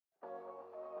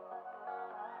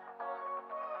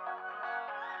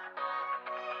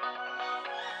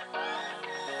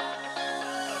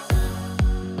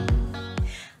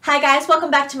Hi guys, welcome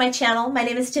back to my channel. My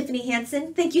name is Tiffany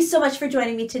Hansen. Thank you so much for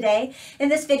joining me today. In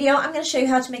this video, I'm going to show you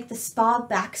how to make the Spa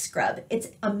Back Scrub. It's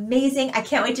amazing. I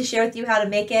can't wait to share with you how to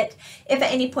make it. If at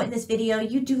any point in this video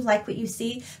you do like what you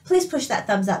see, please push that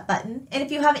thumbs up button. And if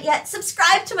you haven't yet,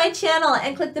 subscribe to my channel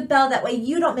and click the bell. That way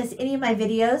you don't miss any of my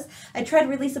videos. I try to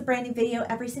release a brand new video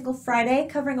every single Friday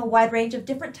covering a wide range of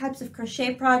different types of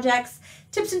crochet projects,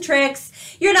 tips and tricks.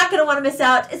 You're not going to want to miss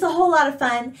out. It's a whole lot of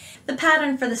fun. The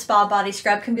pattern for the Spa Body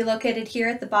Scrub can be located here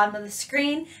at the bottom of the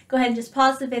screen. Go ahead and just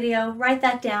pause the video, write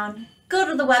that down, go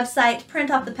to the website, print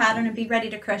off the pattern, and be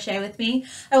ready to crochet with me.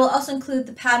 I will also include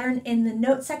the pattern in the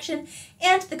notes section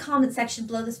and the comment section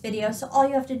below this video, so all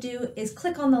you have to do is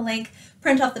click on the link,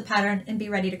 print off the pattern, and be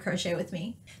ready to crochet with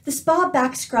me. The Spa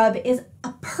Back Scrub is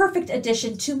a perfect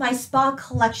addition to my spa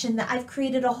collection that I've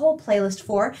created a whole playlist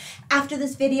for. After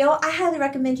this video, I highly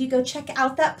recommend you go check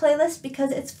out that playlist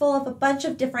because it's full of a bunch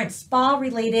of different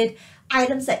spa-related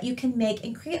items that you can make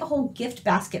and create a whole gift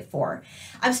basket for.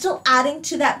 I'm still adding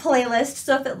to that playlist,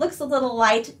 so if it looks a little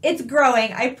light, it's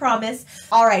growing, I promise.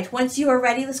 All right, once you are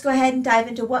ready, let's go ahead and dive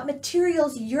into what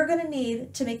materials you're going to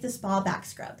need to make the Spa Back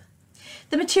Scrub.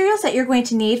 The materials that you're going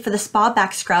to need for the Spa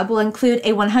Back Scrub will include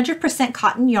a 100%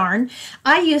 cotton yarn.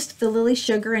 I used the Lily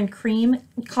Sugar and Cream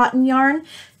cotton yarn,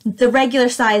 the regular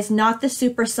size, not the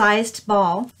super sized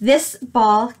ball. This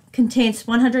ball contains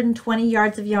 120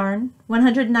 yards of yarn,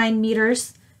 109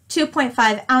 meters,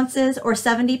 2.5 ounces or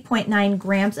 70.9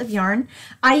 grams of yarn.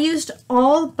 I used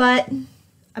all but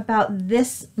about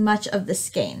this much of the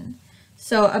skein.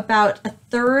 So about a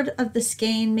third of the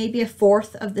skein, maybe a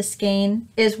fourth of the skein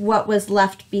is what was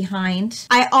left behind.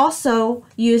 I also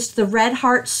used the Red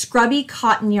Heart Scrubby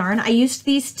cotton yarn. I used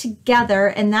these together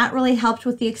and that really helped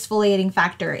with the exfoliating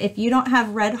factor. If you don't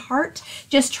have Red Heart,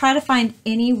 just try to find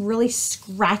any really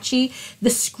scratchy, the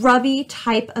scrubby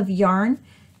type of yarn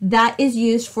that is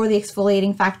used for the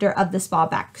exfoliating factor of the Spa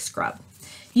Back Scrub.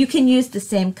 You can use the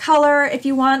same color if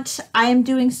you want. I am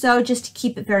doing so just to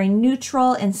keep it very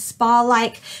neutral and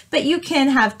spa-like, but you can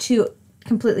have two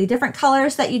completely different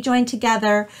colors that you join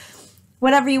together.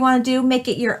 Whatever you want to do, make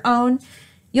it your own.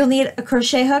 You'll need a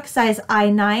crochet hook size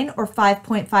I9 or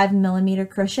 5.5 millimeter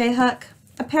crochet hook,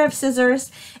 a pair of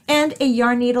scissors, and a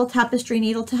yarn needle, tapestry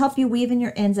needle to help you weave in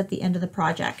your ends at the end of the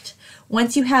project.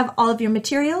 Once you have all of your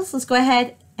materials, let's go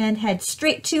ahead and head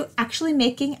straight to actually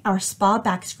making our Spa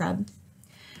Back Scrub.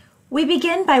 We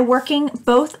begin by working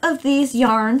both of these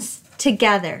yarns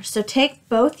together. So take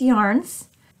both yarns,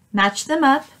 match them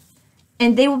up,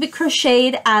 and they will be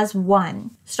crocheted as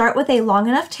one. Start with a long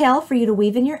enough tail for you to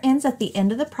weave in your ends at the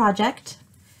end of the project.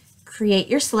 Create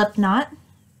your slip knot,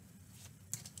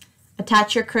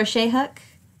 attach your crochet hook,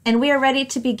 and we are ready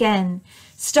to begin.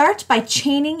 Start by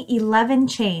chaining 11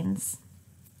 chains.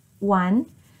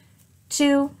 1,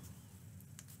 2,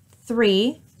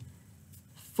 3,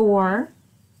 4,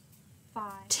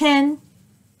 10,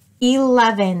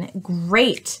 11.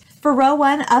 Great. For row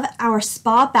 1 of our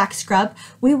Spa Back Scrub,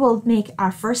 we will make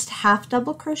our first half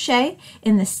double crochet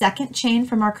in the second chain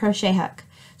from our crochet hook.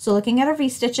 So looking at our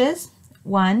V-stitches,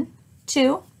 1,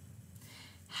 2,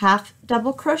 half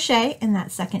double crochet in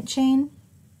that second chain.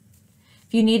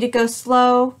 If you need to go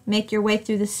slow, make your way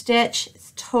through the stitch.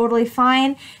 It's totally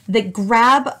fine. The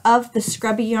grab of the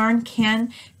scrubby yarn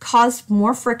can cause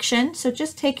more friction, so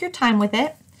just take your time with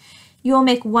it. You will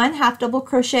make 1 half double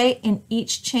crochet in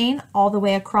each chain all the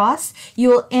way across. You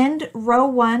will end row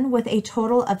 1 with a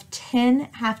total of 10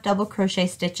 half double crochet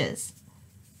stitches.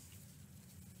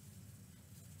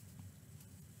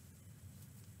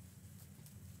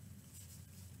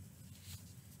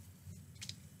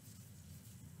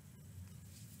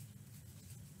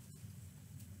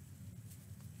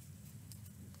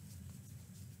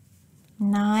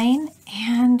 Nine,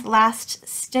 and last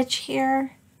stitch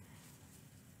here.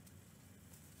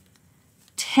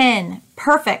 10.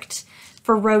 Perfect.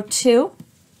 For row 2,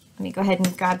 let me go ahead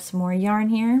and grab some more yarn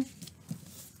here.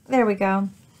 There we go.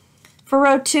 For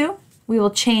row 2, we will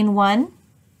chain 1,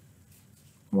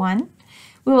 1.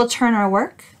 We will turn our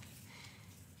work,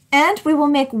 and we will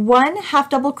make 1 half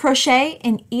double crochet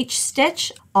in each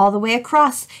stitch all the way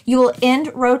across. You will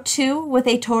end row 2 with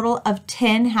a total of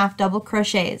 10 half double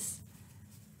crochets.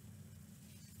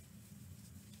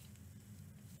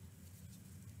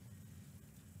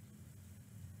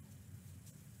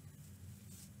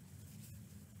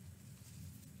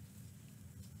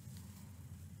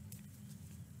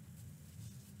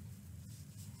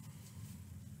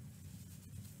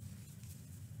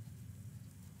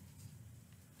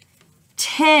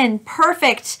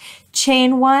 Perfect.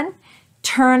 Chain 1,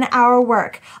 turn our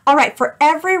work. All right, for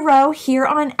every row here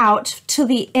on out to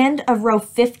the end of row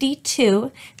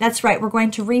 52, that's right, we're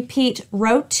going to repeat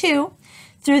row 2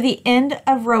 through the end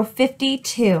of row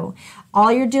 52.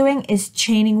 All you're doing is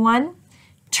chaining 1,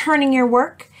 turning your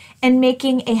work, and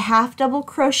making a half double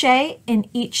crochet in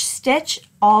each stitch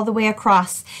all the way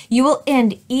across. You will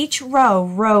end each row,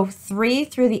 row 3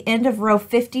 through the end of row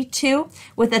 52,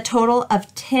 with a total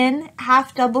of 10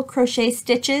 half double crochet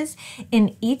stitches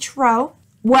in each row.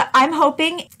 What I'm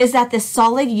hoping is that this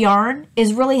solid yarn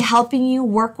is really helping you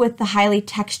work with the highly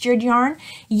textured yarn.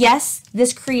 Yes,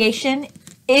 this creation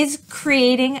is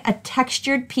creating a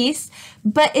textured piece,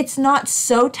 but it's not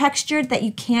so textured that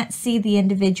you can't see the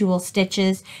individual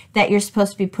stitches that you're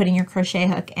supposed to be putting your crochet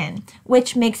hook in,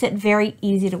 which makes it very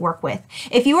easy to work with.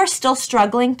 If you are still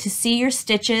struggling to see your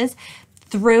stitches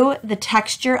through the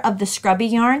texture of the scrubby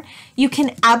yarn, you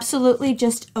can absolutely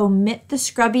just omit the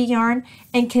scrubby yarn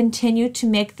and continue to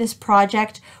make this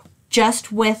project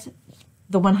just with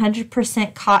the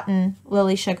 100% cotton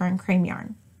Lily Sugar and Cream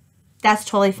yarn. That's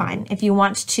totally fine. If you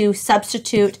want to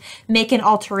substitute, make an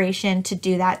alteration to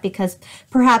do that because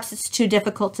perhaps it's too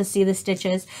difficult to see the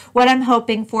stitches. What I'm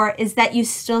hoping for is that you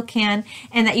still can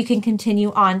and that you can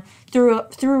continue on through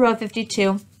row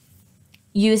 52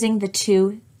 using the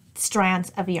 2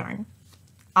 strands of yarn.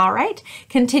 All right,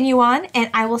 continue on and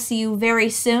I will see you very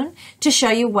soon to show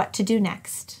you what to do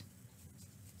next.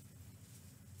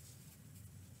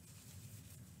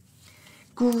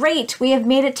 Great, we have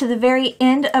made it to the very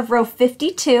end of row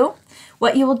 52.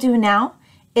 What you will do now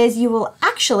is you will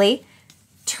actually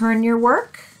turn your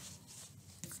work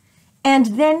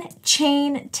and then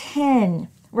chain 10.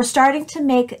 We're starting to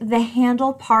make the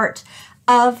handle part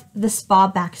of the spa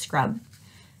back scrub.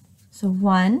 So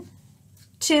 1,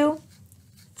 2,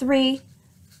 3,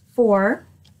 4,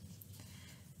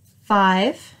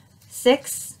 5,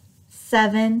 6,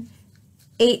 7,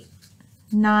 8,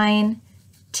 9,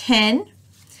 10.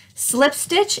 Slip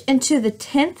stitch into the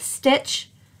 10th stitch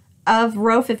of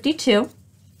row 52.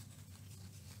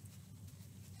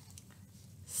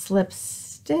 Slip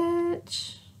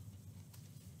stitch.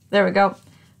 There we go.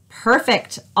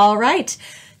 Perfect. All right.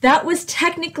 That was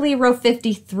technically row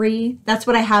 53. That's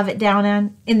what I have it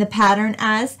down in the pattern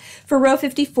as. For row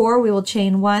 54, we will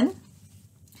chain 1,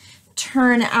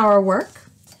 turn our work,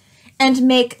 and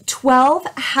make 12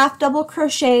 half double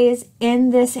crochets in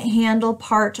this handle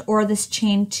part or this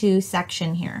chain 2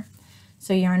 section here.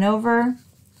 So yarn over,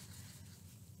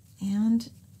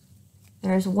 and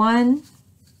there's 1,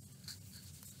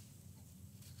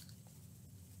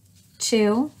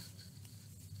 2,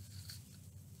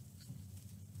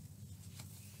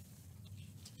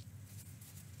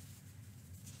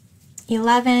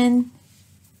 11,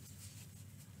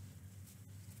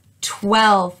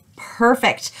 12.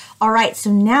 Perfect. All right,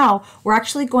 so now we're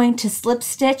actually going to slip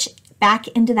stitch back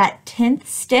into that 10th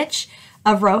stitch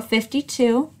of row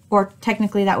 52, or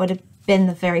technically that would have been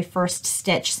the very first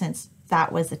stitch since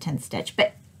that was the 10th stitch.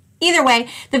 But either way,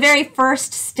 the very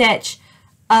first stitch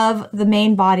of the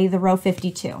main body, the row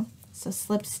 52. So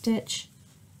slip stitch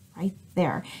right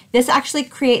there. This actually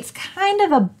creates kind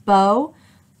of a bow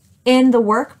in the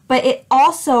work, but it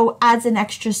also adds an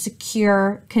extra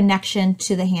secure connection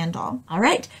to the handle. All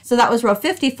right, so that was row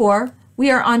 54.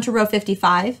 We are on to row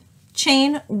 55.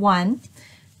 Chain 1,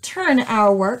 turn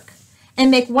our work, and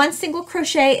make 1 single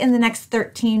crochet in the next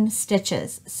 13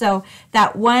 stitches. So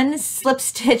that 1 slip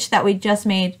stitch that we just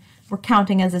made, we're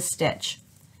counting as a stitch.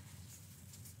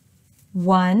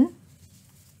 1,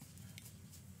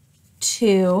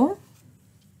 2,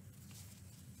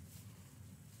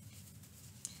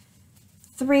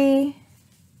 3,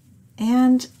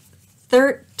 and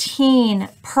 13.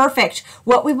 Perfect.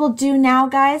 What we will do now,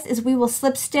 guys, is we will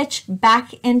slip stitch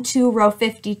back into row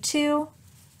 52.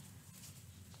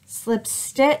 Slip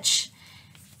stitch.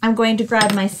 I'm going to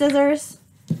grab my scissors,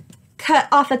 cut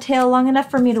off a tail long enough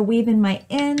for me to weave in my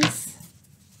ends,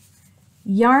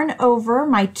 yarn over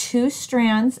my 2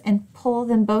 strands and pull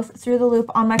them both through the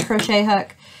loop on my crochet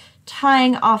hook,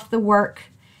 tying off the work.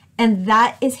 And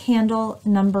that is handle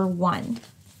number 1.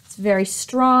 It's very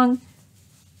strong,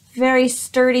 very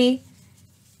sturdy,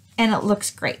 and it looks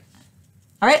great.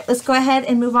 All right, let's go ahead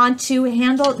and move on to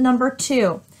handle number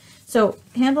 2. So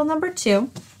handle number 2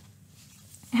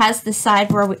 has the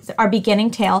side where our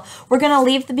beginning tail. We're going to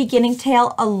leave the beginning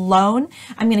tail alone.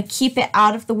 I'm going to keep it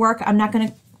out of the work. I'm not going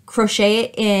to crochet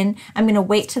it in. I'm going to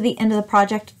wait to the end of the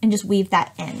project and just weave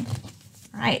that in.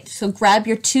 All right, so grab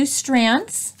your 2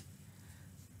 strands.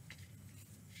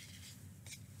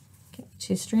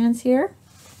 2 strands here.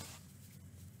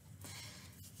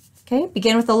 Okay,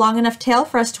 begin with a long enough tail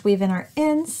for us to weave in our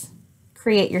ends,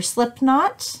 create your slip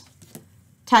knot,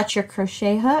 attach your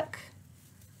crochet hook.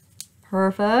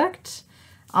 Perfect.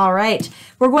 All right,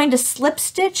 we're going to slip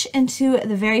stitch into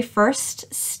the very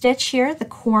first stitch here, the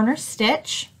corner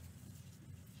stitch.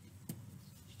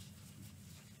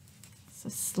 So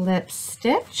slip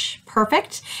stitch,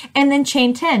 perfect, and then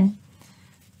chain 10.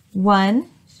 1,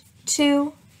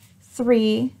 2,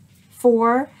 3,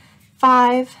 4,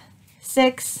 5,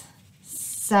 6,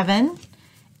 7,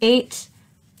 8,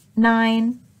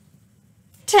 9,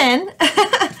 10.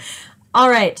 All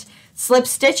right, slip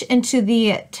stitch into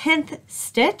the 10th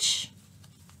stitch.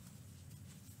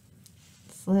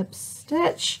 Slip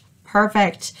stitch,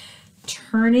 perfect.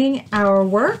 Turning our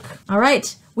work. All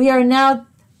right, we are now,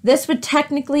 this would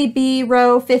technically be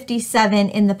row 57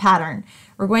 in the pattern.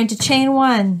 We're going to chain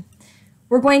 1.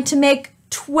 We're going to make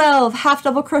 12 half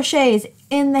double crochets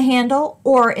in the handle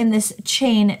or in this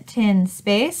chain 10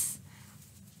 space.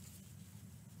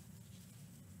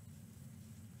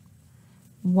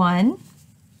 1,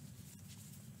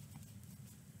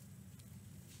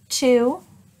 2,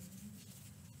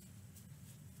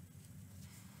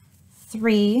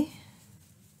 3,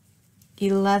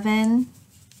 11,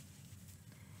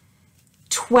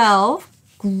 12.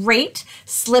 Great.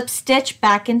 Slip stitch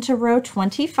back into row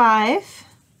 25.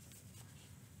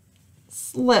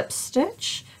 Slip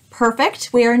stitch.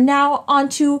 Perfect. We are now on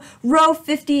to row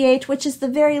 58, which is the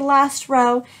very last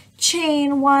row.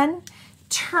 Chain 1,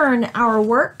 turn our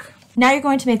work. Now you're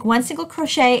going to make 1 single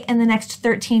crochet in the next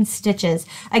 13 stitches.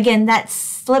 Again, that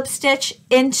slip stitch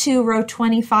into row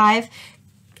 25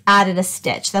 added a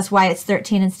stitch. That's why it's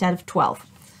 13 instead of 12.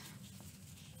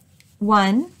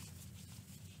 1,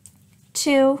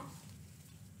 2,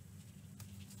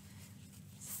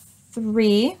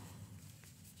 3,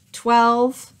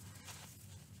 12,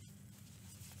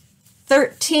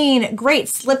 13. Great.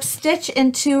 Slip stitch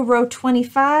into row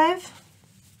 25.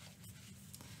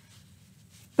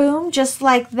 Boom, just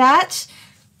like that.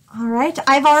 All right,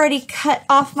 I've already cut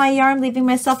off my yarn, leaving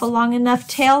myself a long enough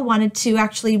tail. Wanted to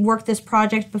actually work this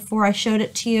project before I showed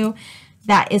it to you.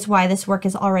 That is why this work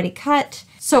is already cut.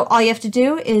 So all you have to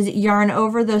do is yarn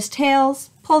over those tails,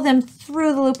 pull them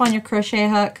through the loop on your crochet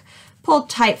hook, pull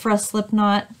tight for a slip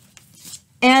knot,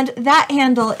 and that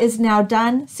handle is now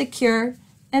done, secure,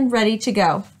 and ready to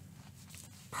go.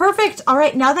 Perfect. All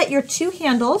right, now that your 2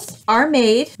 handles are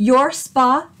made, your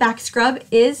spa back scrub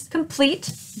is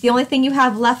complete. The only thing you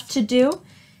have left to do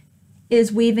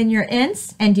is weave in your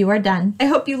ends, and you are done. I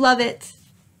hope you love it.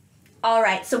 All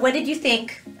right, so what did you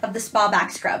think of the spa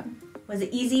back scrub? Was it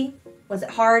easy? Was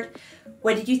it hard?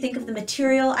 What did you think of the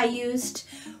material I used?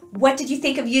 What did you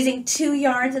think of using 2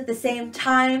 yarns at the same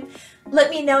time?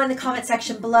 Let me know in the comment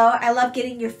section below. I love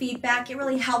getting your feedback. It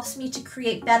really helps me to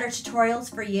create better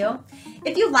tutorials for you.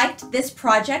 If you liked this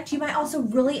project, you might also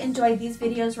really enjoy these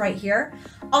videos right here.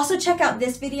 Also check out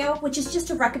this video, which is just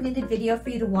a recommended video for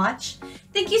you to watch.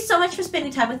 Thank you so much for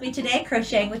spending time with me today,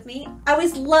 crocheting with me. I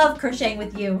always love crocheting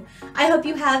with you. I hope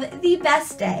you have the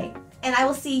best day, and I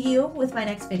will see you with my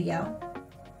next video.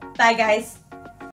 Bye guys.